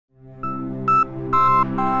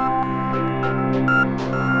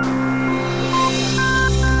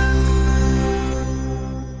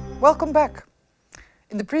Welcome back.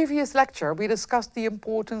 In the previous lecture, we discussed the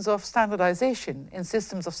importance of standardization in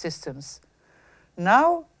systems of systems.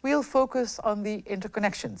 Now we'll focus on the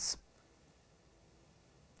interconnections.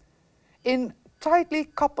 In tightly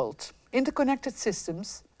coupled, interconnected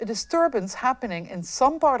systems, a disturbance happening in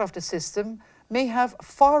some part of the system may have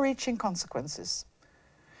far-reaching consequences.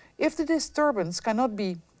 If the disturbance cannot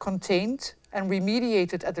be contained and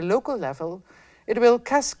remediated at the local level, it will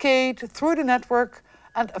cascade through the network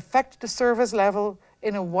and affect the service level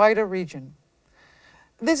in a wider region.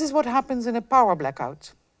 This is what happens in a power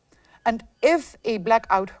blackout. And if a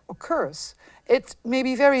blackout occurs, it may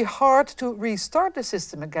be very hard to restart the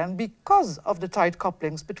system again because of the tight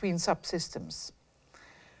couplings between subsystems.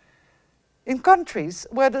 In countries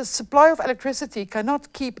where the supply of electricity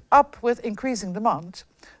cannot keep up with increasing demand,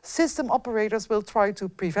 system operators will try to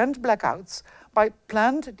prevent blackouts by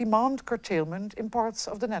planned demand curtailment in parts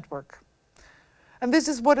of the network. And this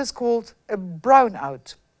is what is called a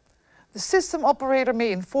brownout. The system operator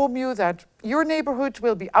may inform you that your neighborhood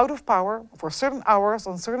will be out of power for certain hours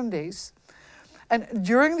on certain days, and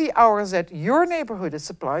during the hours that your neighborhood is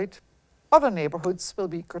supplied, other neighborhoods will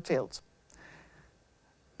be curtailed.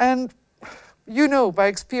 And you know by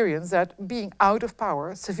experience that being out of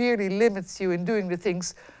power severely limits you in doing the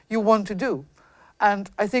things you want to do.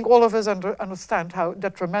 And I think all of us understand how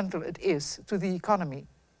detrimental it is to the economy.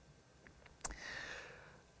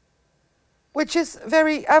 Which is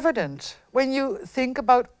very evident when you think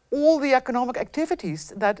about all the economic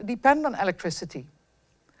activities that depend on electricity.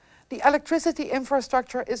 The electricity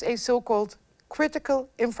infrastructure is a so-called critical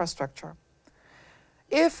infrastructure.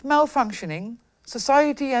 If malfunctioning,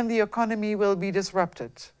 society and the economy will be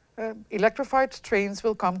disrupted. Electrified trains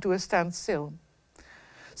will come to a standstill.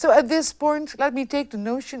 So at this point, let me take the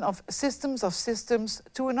notion of systems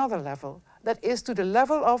to another level. That is to the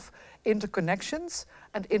level of interconnections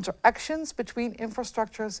and interactions between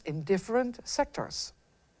infrastructures in different sectors.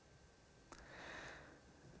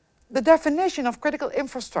 The definition of critical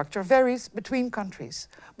infrastructure varies between countries,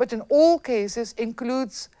 but in all cases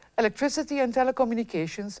includes electricity and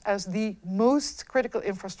telecommunications as the most critical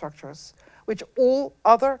infrastructures, which all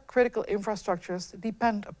other critical infrastructures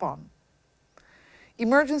depend upon.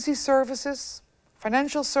 Emergency services,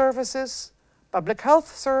 financial services, public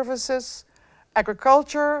health services,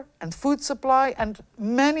 agriculture and food supply, and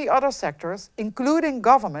many other sectors, including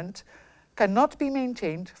government, cannot be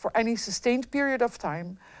maintained for any sustained period of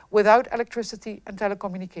time without electricity and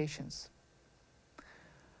telecommunications.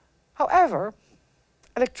 However,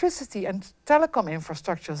 electricity and telecom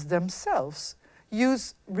infrastructures themselves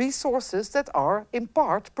use resources that are, in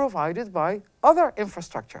part, provided by other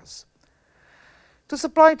infrastructures. To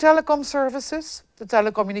supply telecom services, the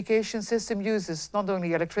telecommunication system uses not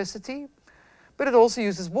only electricity, but it also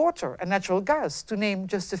uses water and natural gas, to name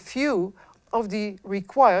just a few of the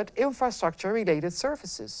required infrastructure-related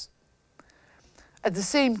services. At the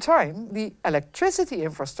same time, the electricity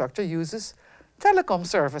infrastructure uses telecom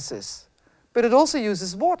services, but it also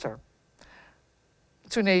uses water,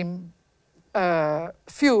 to name a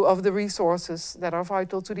few of the resources that are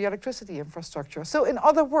vital to the electricity infrastructure. So in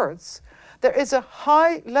other words, there is a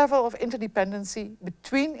high level of interdependency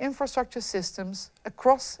between infrastructure systems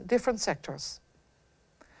across different sectors.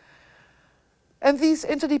 And these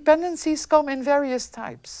interdependencies come in various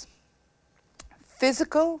types.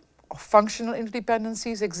 Physical or functional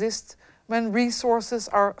interdependencies exist when resources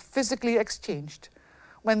are physically exchanged,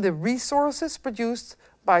 when the resources produced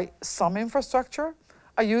by some infrastructure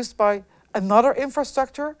are used by another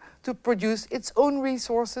infrastructure to produce its own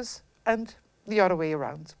resources, and the other way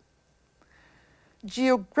around.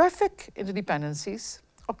 Geographic interdependencies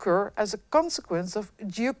occur as a consequence of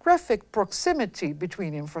geographic proximity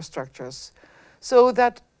between infrastructures, so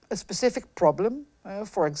that a specific problem,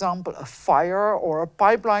 for example a fire or a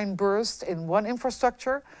pipeline burst in one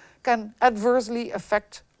infrastructure, can adversely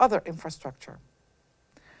affect other infrastructure.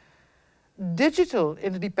 Digital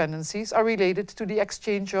interdependencies are related to the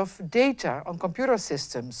exchange of data on computer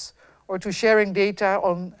systems or to sharing data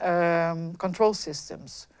on control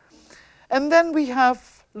systems. And then we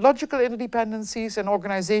have logical interdependencies and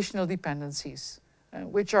organizational dependencies,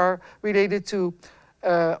 which are related to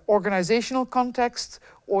organizational context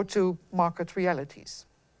or to market realities.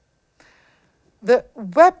 The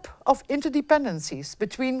web of interdependencies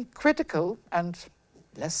between critical and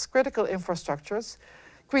less critical infrastructures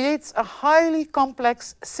creates a highly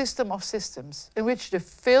complex system of systems in which the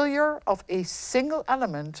failure of a single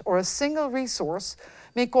element or a single resource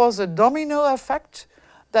may cause a domino effect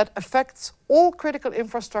that affects all critical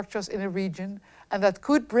infrastructures in a region and that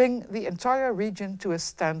could bring the entire region to a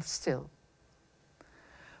standstill.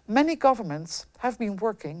 many governments have been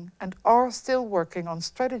working and are still working on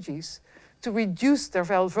strategies to reduce their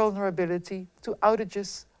vulnerability to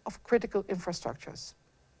outages of critical infrastructures.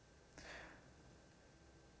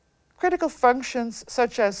 Critical functions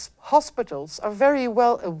such as hospitals are very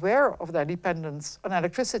well aware of their dependence on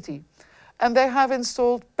electricity, and they have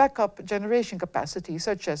installed backup generation capacity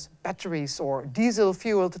such as batteries or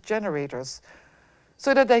diesel-fueled generators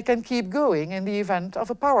so that they can keep going in the event of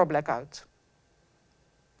a power blackout.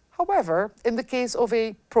 However, in the case of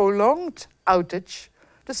a prolonged outage,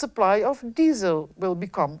 the supply of diesel will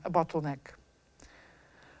become a bottleneck.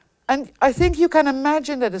 And I think you can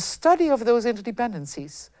imagine that a study of those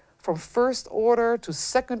interdependencies, from first order to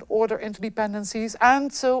second order interdependencies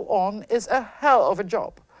and so on, is a hell of a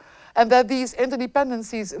job. And that these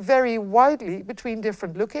interdependencies vary widely between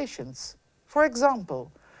different locations. For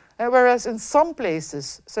example, whereas in some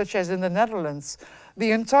places, such as in the Netherlands,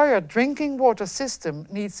 the entire drinking water system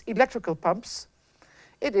needs electrical pumps,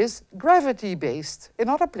 it is gravity-based in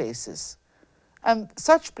other places. And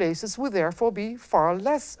such places would therefore be far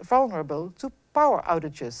less vulnerable to power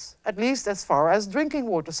outages, at least as far as drinking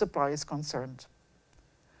water supply is concerned.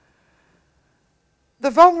 The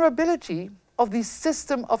vulnerability of the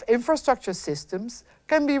system of infrastructure systems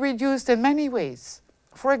can be reduced in many ways.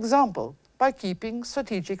 For example, by keeping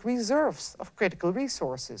strategic reserves of critical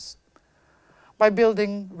resources, by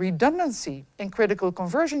building redundancy in critical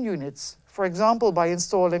conversion units, for example by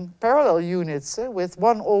installing parallel units with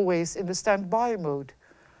one always in the standby mode,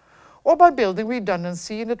 or by building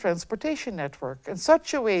redundancy in the transportation network in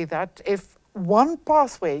such a way that if one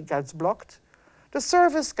pathway gets blocked, the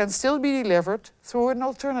service can still be delivered through an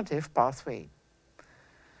alternative pathway.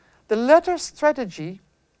 The latter strategy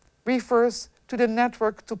refers to the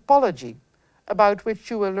network topology, about which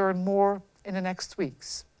you will learn more in the next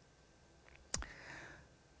weeks.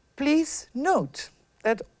 Please note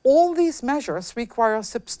that all these measures require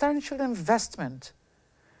substantial investment,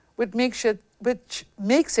 which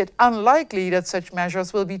makes it unlikely that such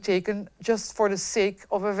measures will be taken just for the sake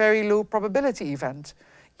of a very low probability event,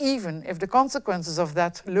 even if the consequences of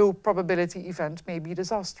that low probability event may be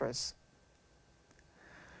disastrous.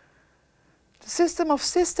 The system of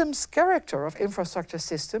systems character of infrastructure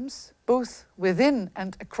systems, both within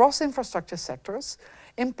and across infrastructure sectors,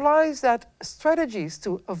 implies that strategies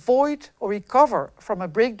to avoid or recover from a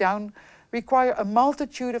breakdown require a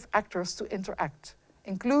multitude of actors to interact,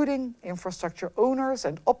 including infrastructure owners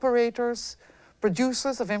and operators,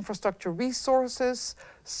 producers of infrastructure resources,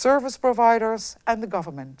 service providers, and the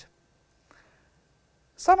government.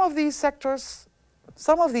 Some of these actors,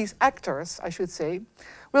 I should say,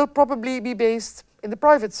 will probably be based in the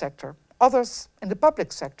private sector, others in the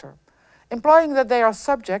public sector, implying that they are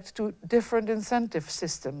subject to different incentive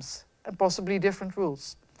systems and possibly different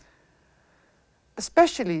rules.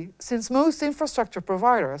 Especially since most infrastructure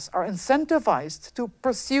providers are incentivized to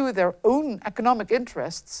pursue their own economic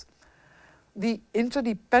interests, the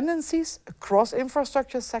interdependencies across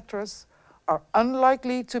infrastructure sectors are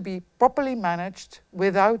unlikely to be properly managed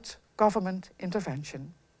without government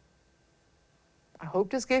intervention. I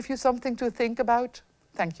hope this gave you something to think about.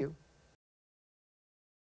 Thank you.